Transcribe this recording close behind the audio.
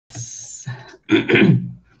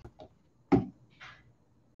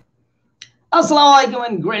Assalamualaikum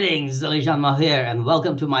and greetings, AliShanMao here, and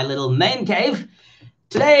welcome to my little man cave.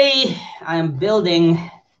 Today I am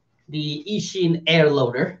building the Eachine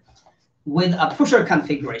Airloader with a pusher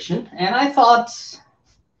configuration, and I thought,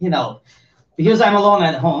 because I'm alone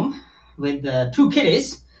at home with two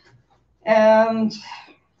kitties, and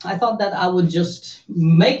I thought that I would just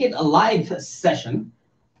make it a live session,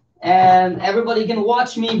 and everybody can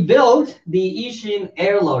watch me build the Eachine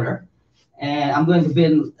Airloader. And I'm going to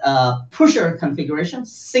build a pusher configuration,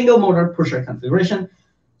 single motor pusher configuration.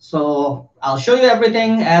 So I'll show you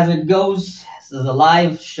everything as it goes. This is a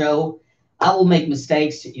live show. I will make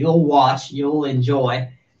mistakes. You'll watch. You'll enjoy.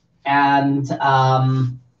 And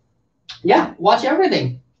yeah, watch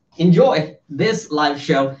everything. Enjoy this live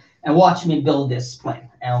show and watch me build this plane.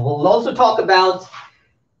 And we'll also talk about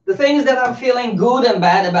the things that I'm feeling good and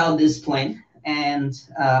bad about this plane and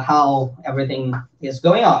how everything is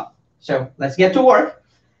going on. So let's get to work.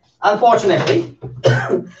 Unfortunately,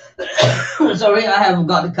 sorry, I have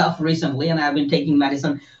got a cough recently and I've been taking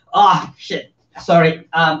medicine. Oh, shit. Sorry.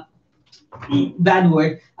 Bad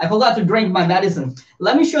word. I forgot to drink my medicine.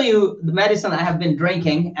 Let me show you the medicine I have been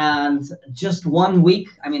drinking. And just 1 week,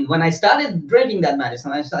 I mean, when I started drinking that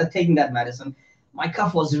medicine, I started taking that medicine, my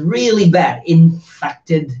cough was really bad.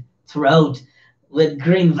 Infected throat with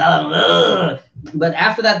green venom. But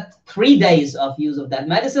after that 3 days of use of that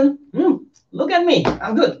medicine, look at me,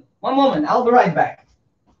 I'm good. One moment, I'll be right back.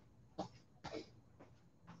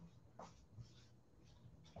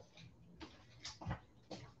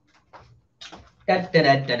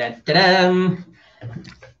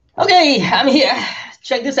 Okay, I'm here.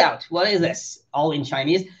 Check this out. What is this? All in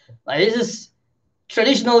Chinese. This is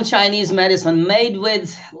traditional Chinese medicine made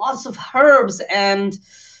with lots of herbs and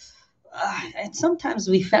sometimes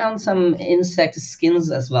we found some insect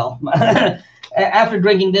skins as well. After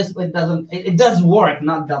drinking this, it does work,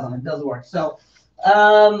 not doesn't, it does work. So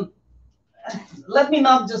let me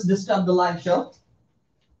not just disturb the live show.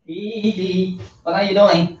 What are you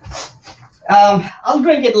doing? I'll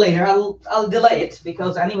drink it later. I'll delay it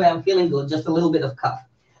because anyway, I'm feeling good, just a little bit of cough.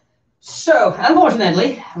 So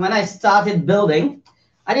unfortunately, when I started building,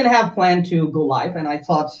 I didn't have planned to go live, and I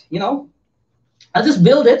thought, I'll just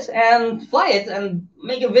build it and fly it and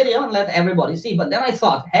make a video and let everybody see. But then I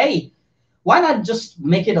thought, hey, why not just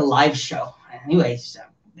make it a live show? Anyways,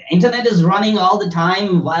 the internet is running all the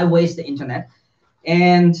time. Why waste the internet?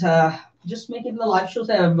 And just make it a live show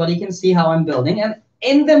so everybody can see how I'm building. And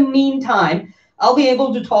in the meantime, I'll be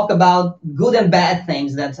able to talk about good and bad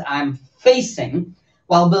things that I'm facing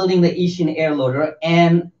while building the Eachine Airloader.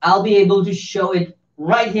 And I'll be able to show it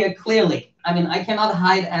right here clearly. I mean, I cannot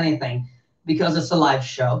hide anything, because it's a live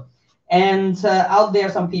show. And out there,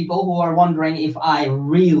 some people who are wondering if I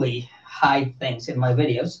really hide things in my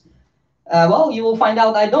videos. Well, you will find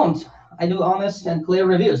out I don't. I do honest and clear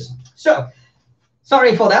reviews. So,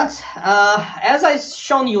 sorry for that. As I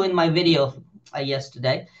shown you in my video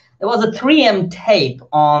yesterday, there was a 3M tape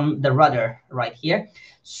on the rudder right here.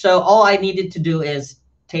 So all I needed to do is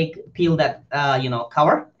peel that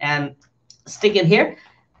cover and stick it here,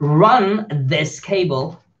 run this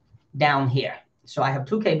cable down here. So I have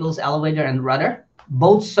two cables, elevator and rudder.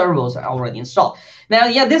 Both servos are already installed. Now,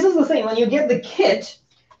 yeah, this is the thing. When you get the kit,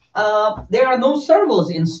 there are no servos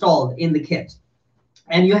installed in the kit.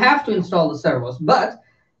 And you have to install the servos. But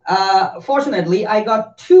fortunately, I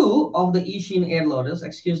got two of the Eachine Airloaders.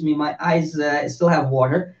 Excuse me, my eyes still have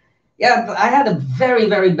water. Yeah, I had a very,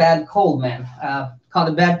 very bad cold, man. Caught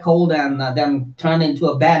a bad cold and then turned into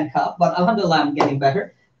a bad cough. But alhamdulillah, I'm getting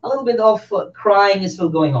better. A little bit of crying is still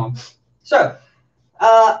going on. So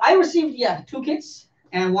I received, two kits,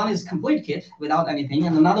 and one is complete kit without anything,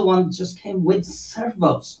 and another one just came with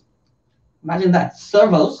servos. Imagine that,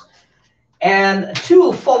 servos, and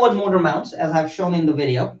two forward motor mounts, as I've shown in the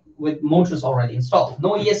video, with motors already installed.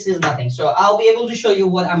 No ESCs, nothing. So I'll be able to show you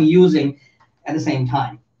what I'm using at the same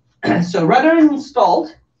time. So rudder is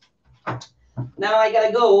installed. Now I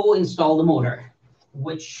gotta go install the motor,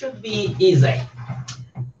 which should be easy.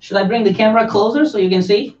 Should I bring the camera closer so you can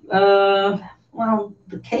see? Well,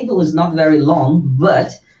 the cable is not very long,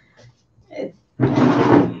 but it's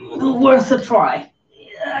worth a try.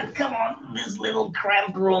 Come on, this little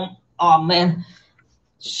cramped room. Oh, man.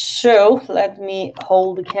 So let me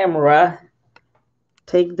hold the camera,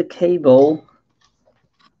 take the cable.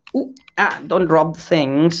 Ooh, don't drop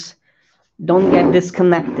things. Don't get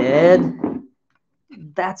disconnected.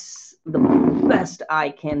 That's the best I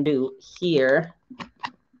can do here.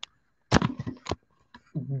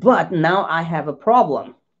 But now I have a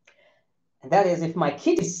problem. And that is, if my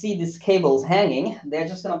kids see these cables hanging, they're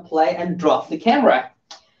just going to play and drop the camera,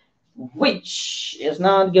 which is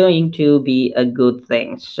not going to be a good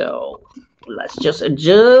thing. So let's just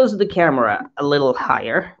adjust the camera a little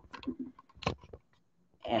higher.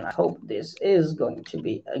 And I hope this is going to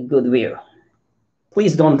be a good view.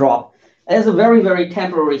 Please don't drop. It's a very, very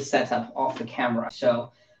temporary setup of the camera.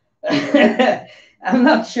 So I'm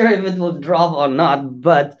not sure if it will drop or not,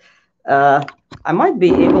 but I might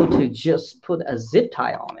be able to just put a zip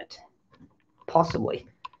tie on it. Possibly.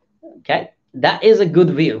 Okay. That is a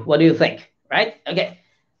good view. What do you think? Right? Okay.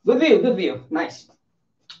 Good view. Good view. Nice.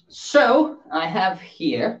 So I have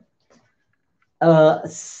here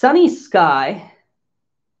Sunny Sky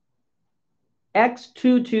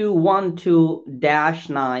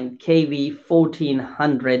X2212-9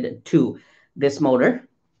 KV1402, this motor.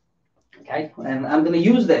 Okay, and I'm going to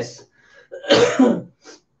use this.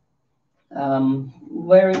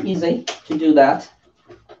 Very easy to do that.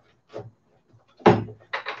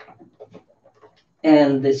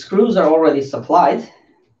 And the screws are already supplied.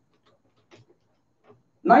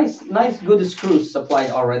 Nice, good screws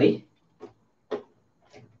supplied already.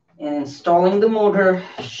 And installing the motor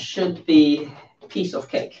should be a piece of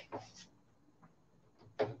cake.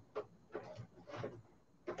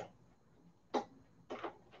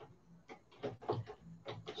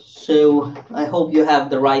 So I hope you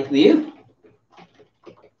have the right view.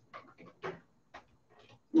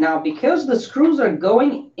 Now, because the screws are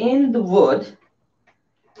going in the wood,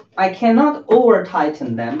 I cannot over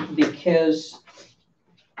tighten them because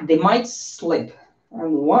they might slip.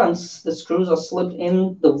 And once the screws are slipped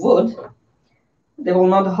in the wood, they will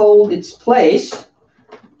not hold its place.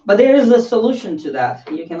 But there is a solution to that.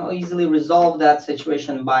 You can easily resolve that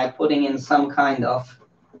situation by putting in some kind of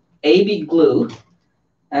AB glue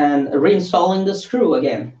and reinstalling the screw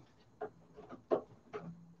again.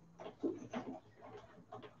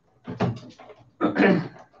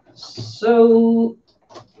 So,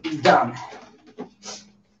 done.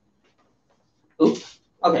 Oops.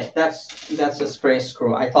 Okay, that's a spray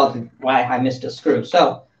screw. I thought why I missed a screw.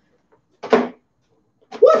 So,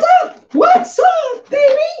 what's up? What's up,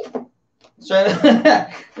 baby? So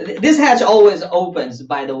this hatch always opens,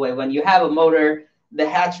 by the way. When you have a motor, the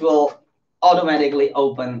hatch will automatically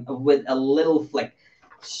open with a little flick.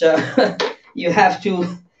 So you have to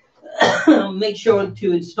make sure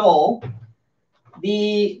to install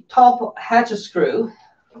the top hatch screw,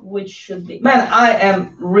 which should be... Man, I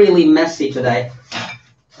am really messy today.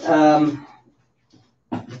 Damn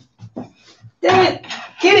it,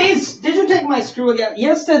 kitties! Did you take my screw again?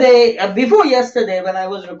 Yesterday, before yesterday, when I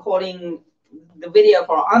was recording the video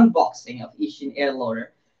for unboxing of Eachine Airloader,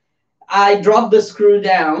 I dropped the screw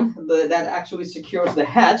down that actually secures the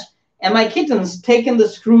hatch, and my kitten's taken the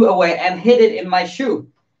screw away and hid it in my shoe.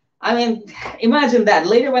 I mean, imagine that.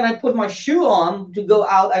 Later, when I put my shoe on to go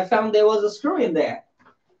out, I found there was a screw in there.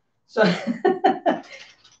 So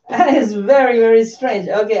that is very, very strange.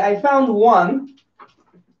 Okay, I found one.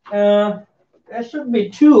 There should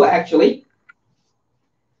be two, actually.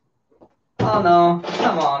 Oh, no.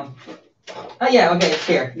 Come on. Oh, yeah, okay, it's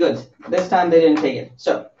here. Good. This time they didn't take it.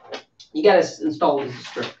 So you got to install this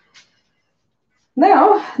screw.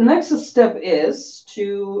 Now, next step is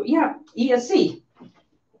to, ESC.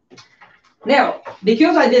 Now,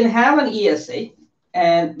 because I didn't have an ESC,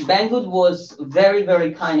 and Banggood was very,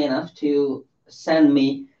 very kind enough to send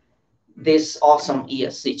me this awesome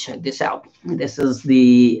ESC. Check this out. This is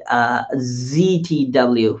the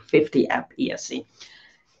ZTW 50 amp ESC.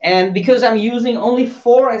 And because I'm using only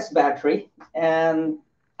 4S battery, and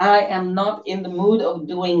I am not in the mood of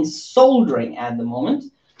doing soldering at the moment,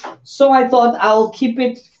 so I thought I'll keep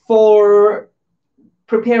it for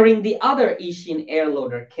preparing the other Eachine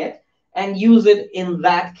Airloader kit and use it in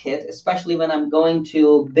that kit, especially when I'm going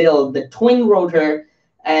to build the twin rotor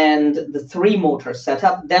and the 3-motor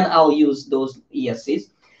setup. Then I'll use those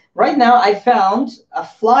ESCs. Right now, I found a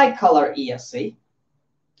fly color ESC,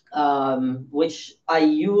 which I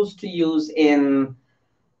used to use in,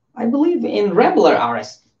 I believe, in regular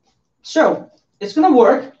RS. So it's going to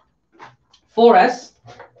work. 4S.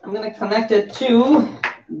 I'm going to connect it to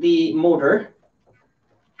the motor.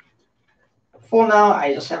 For now,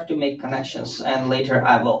 I just have to make connections, and later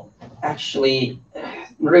I will actually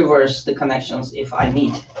reverse the connections if I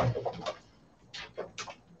need.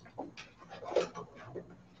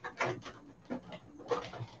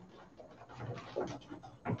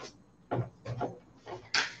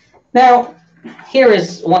 Now, here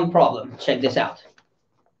is one problem. Check this out.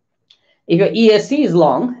 If your ESC is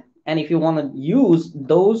long, and if you want to use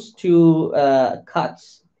those two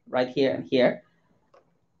cuts right here and here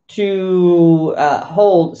to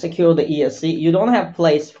secure the ESC, you don't have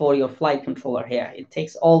place for your flight controller here. It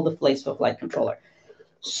takes all the place for flight controller.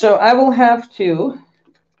 So I will have to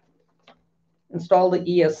install the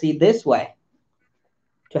ESC this way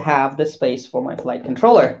to have the space for my flight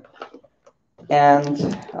controller.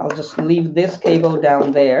 And I'll just leave this cable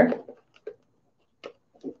down there.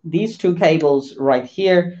 These two cables right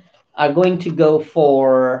here are going to go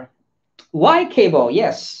for Y cable,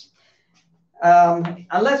 yes.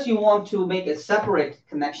 Unless you want to make a separate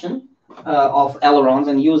connection of ailerons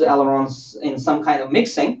and use ailerons in some kind of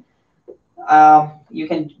mixing, you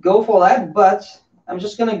can go for that. But I'm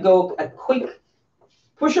just going to go a quick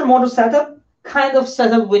pusher motor setup, kind of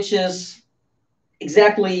setup, which is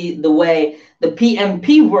exactly the way the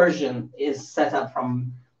PMP version is set up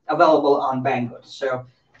from available on Banggood. So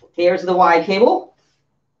here's the Y cable.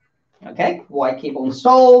 Okay, Y cable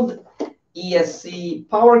installed. ESC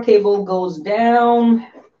power cable goes down.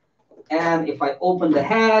 And if I open the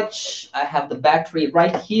hatch, I have the battery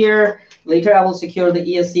right here. Later, I will secure the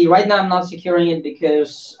ESC. Right now, I'm not securing it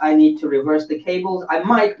because I need to reverse the cables. I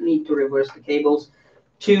might need to reverse the cables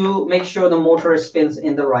to make sure the motor spins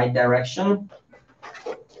in the right direction.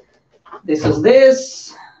 This is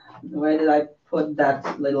this. Where did I put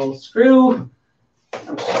that little screw?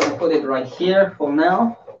 I'm just going to put it right here for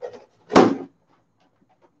now.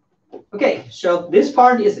 Okay, so this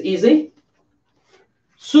part is easy.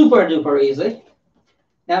 Super duper easy.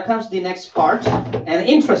 Now comes the next part, an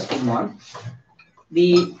interesting one.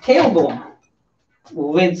 The tail boom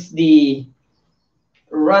with the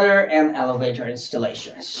rudder and elevator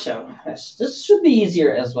installation. So this should be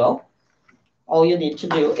easier as well. All you need to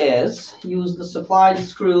do is use the supplied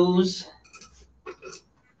screws,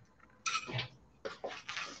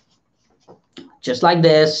 just like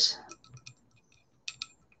this.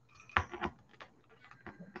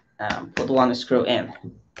 Put one screw in.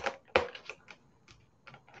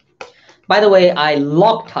 By the way, I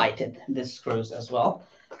Loctited these screws as well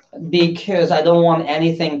because I don't want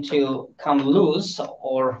anything to come loose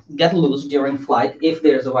or get loose during flight if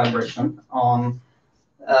there's a vibration on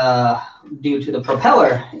due to the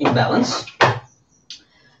propeller imbalance.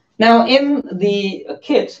 Now, in the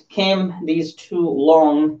kit came these two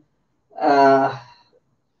long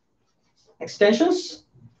extensions,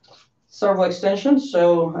 servo extensions.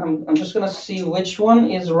 So I'm just going to see which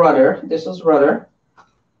one is rudder. This is rudder.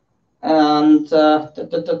 And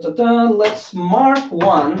let's mark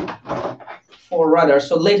one for rudder.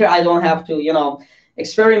 So later I don't have to,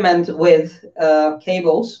 experiment with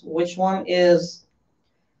cables. Which one is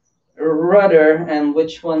rudder and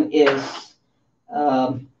which one is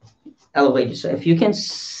elevator. So if you can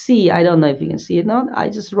see, I don't know if you can see it now. I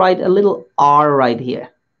just write a little R right here.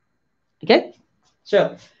 Okay.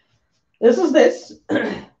 So this is this.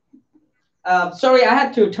 Sorry, I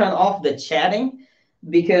had to turn off the chatting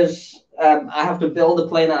because I have to build the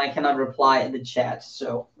plane and I cannot reply in the chat.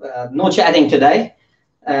 So no chatting today.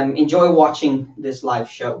 Enjoy watching this live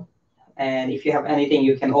show. And if you have anything,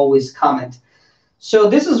 you can always comment. So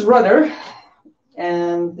this is rudder,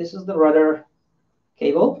 and this is the rudder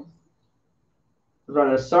cable,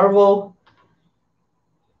 rudder servo.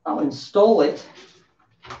 I'll install it.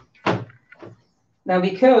 Now,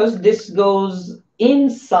 because this goes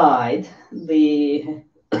inside the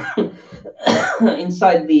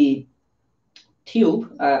inside the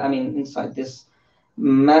tube, inside this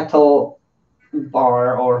metal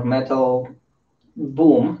bar or metal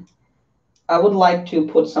boom, I would like to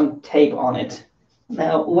put some tape on it.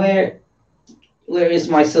 Now, where is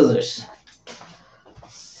my scissors?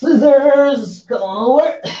 Scissors, come on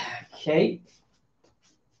over. Okay.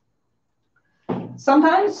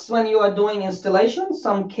 Sometimes when you are doing installation,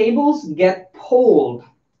 some cables get pulled,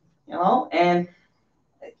 and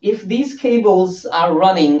if these cables are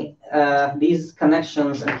running, these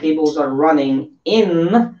connections and cables are running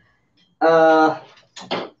in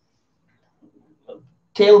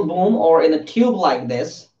tail boom or in a tube like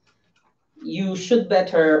this, you should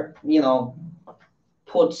better,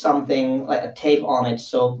 put something like a tape on it.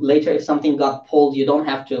 So later, if something got pulled, you don't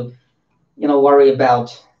have to, worry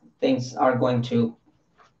about things are going to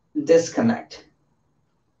disconnect.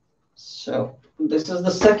 So this is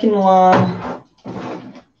the second one.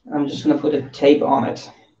 I'm just going to put a tape on it.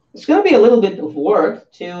 It's going to be a little bit of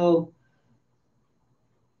work to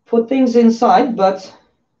put things inside, but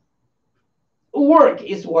work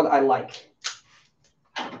is what I like.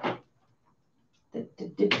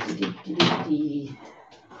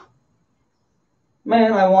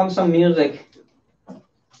 Man, I want some music.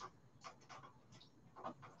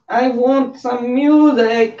 I want some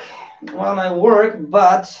music when I work,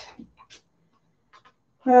 but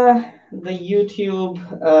The YouTube,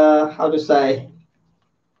 how to say,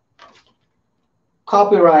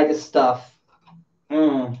 copyright stuff.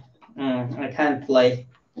 I can't play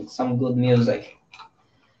with some good music.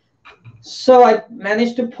 So I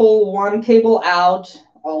managed to pull one cable out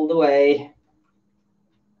all the way.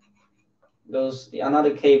 Goes the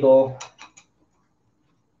another cable.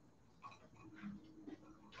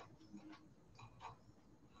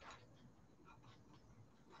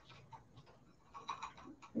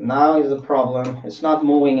 Now is the problem. It's not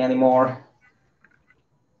moving anymore.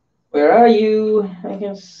 Where are you? I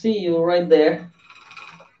can see you right there.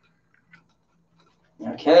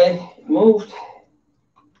 Okay, it moved.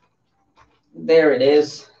 There it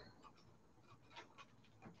is.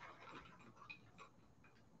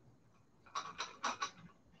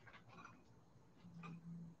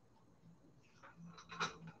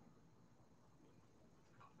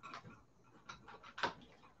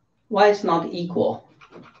 Why it's not equal?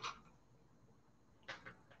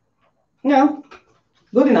 No,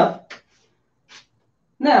 good enough.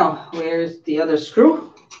 Now, where's the other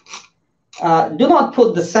screw? Do not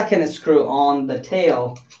put the second screw on the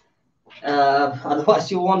tail.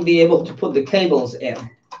 Otherwise, you won't be able to put the cables in.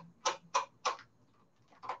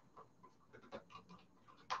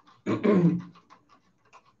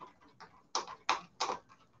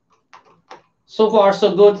 So far,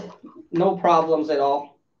 so good. No problems at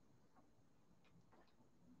all.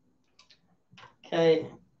 Okay,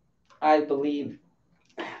 I believe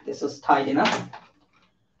this is tight enough.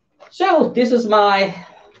 So this is my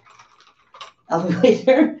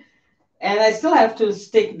elevator. And I still have to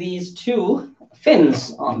stick these two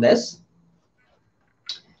fins on this.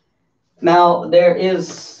 Now, there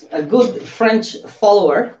is a good French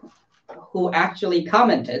follower who actually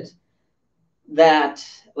commented that,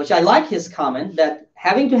 which I like his comment, that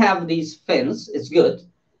having to have these fins is good.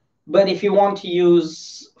 But if you want to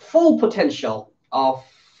use full potential of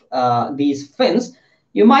these fins,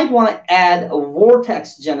 you might want to add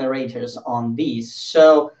vortex generators on these.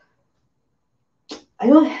 So I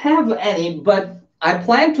don't have any, but I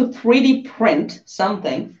plan to 3D print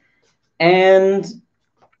something and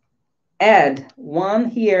add one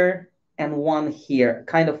here and one here,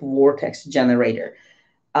 kind of vortex generator.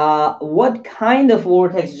 What kind of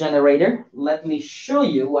vortex generator? Let me show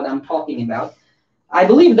you what I'm talking about. I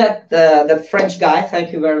believe that the French guy,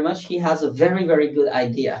 thank you very much, he has a very, very good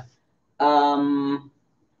idea.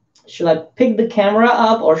 Should I pick the camera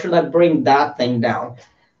up or should I bring that thing down?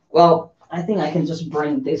 Well, I think I can just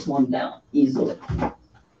bring this one down easily.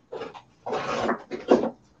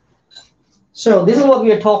 So this is what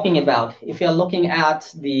we are talking about. If you're looking at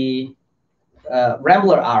the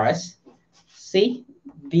Rambler RS, see,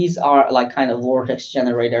 these are like kind of vortex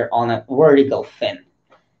generator on a vertical fin.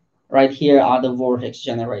 Right here are the vortex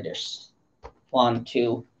generators. 1,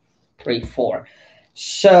 2, 3, 4.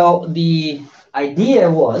 So the idea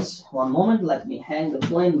was, one moment, let me hang the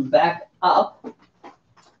plane back up.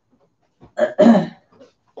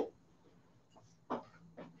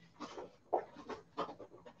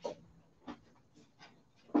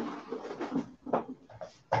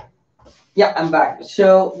 Yeah, I'm back.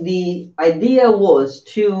 So the idea was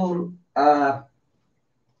to,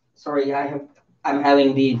 sorry, I'm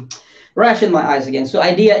having the rash in my eyes again. So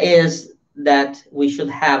idea is that we should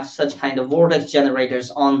have such kind of vortex generators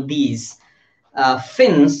on these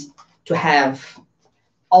fins to have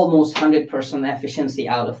almost 100% efficiency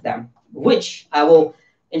out of them, which I will,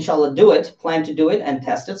 inshallah, plan to do it and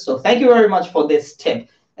test it. So thank you very much for this tip,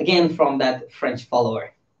 again, from that French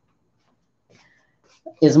follower.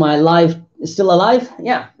 Is my live still alive?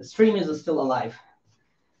 Yeah, the stream is still alive.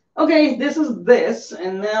 Okay, this is this,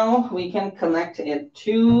 and now we can connect it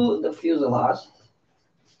to the fuselage.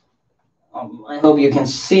 I hope you can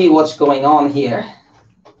see what's going on here.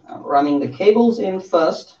 I'm running the cables in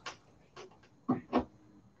first.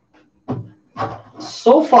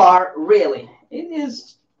 So far, really, it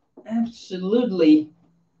is absolutely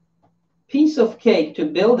piece of cake to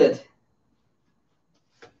build it.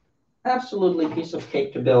 Absolutely piece of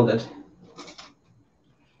cake to build it.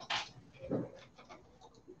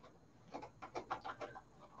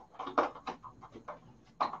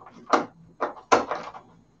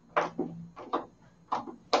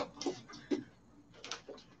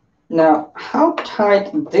 Now, how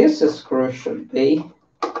tight this screw should be,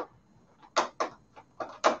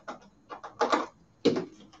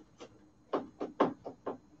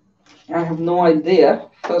 I have no idea.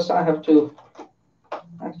 First, I have to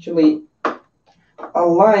actually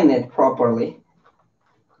align it properly.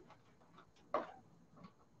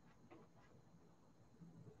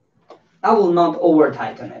 I will not over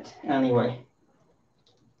tighten it anyway.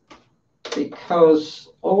 because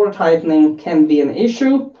over tightening can be an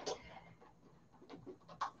issue.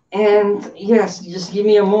 And yes, just give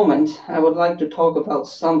me a moment. I would like to talk about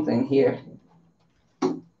something here.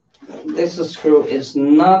 This screw is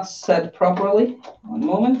not set properly. One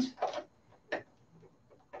moment.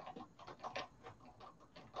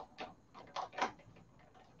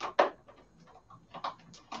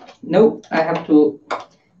 Nope, I have to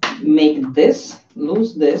make this,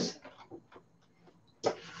 loose this,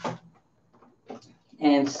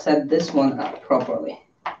 and set this one up properly.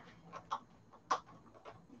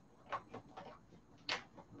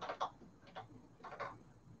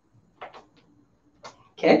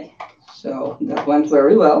 Okay, so that went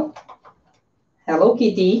very well. Hello,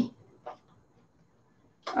 Kitty.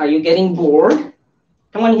 Are you getting bored?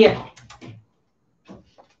 Come on here.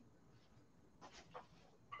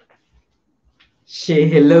 Say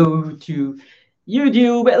hello to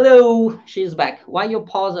YouTube. Hello. She's back. Why your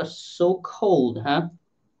paws are so cold, huh?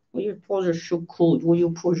 Why your paws are so cold? Why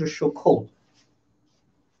your paws are so cold?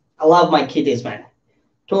 I love my kitties, man.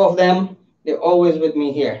 Two of them, they're always with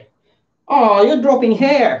me here. Oh, you're dropping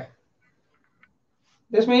hair.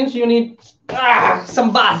 This means you need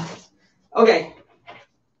some bath. Okay.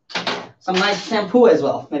 Some nice shampoo as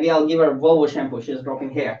well. Maybe I'll give her Volvo shampoo. She's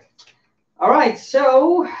dropping hair. All right,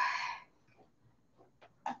 so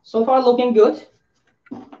far looking good.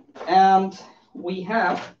 And we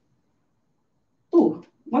have, ooh,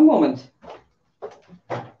 one moment.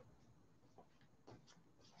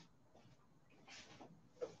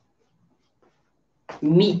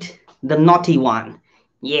 Meet the naughty one.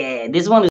 Yeah, this one is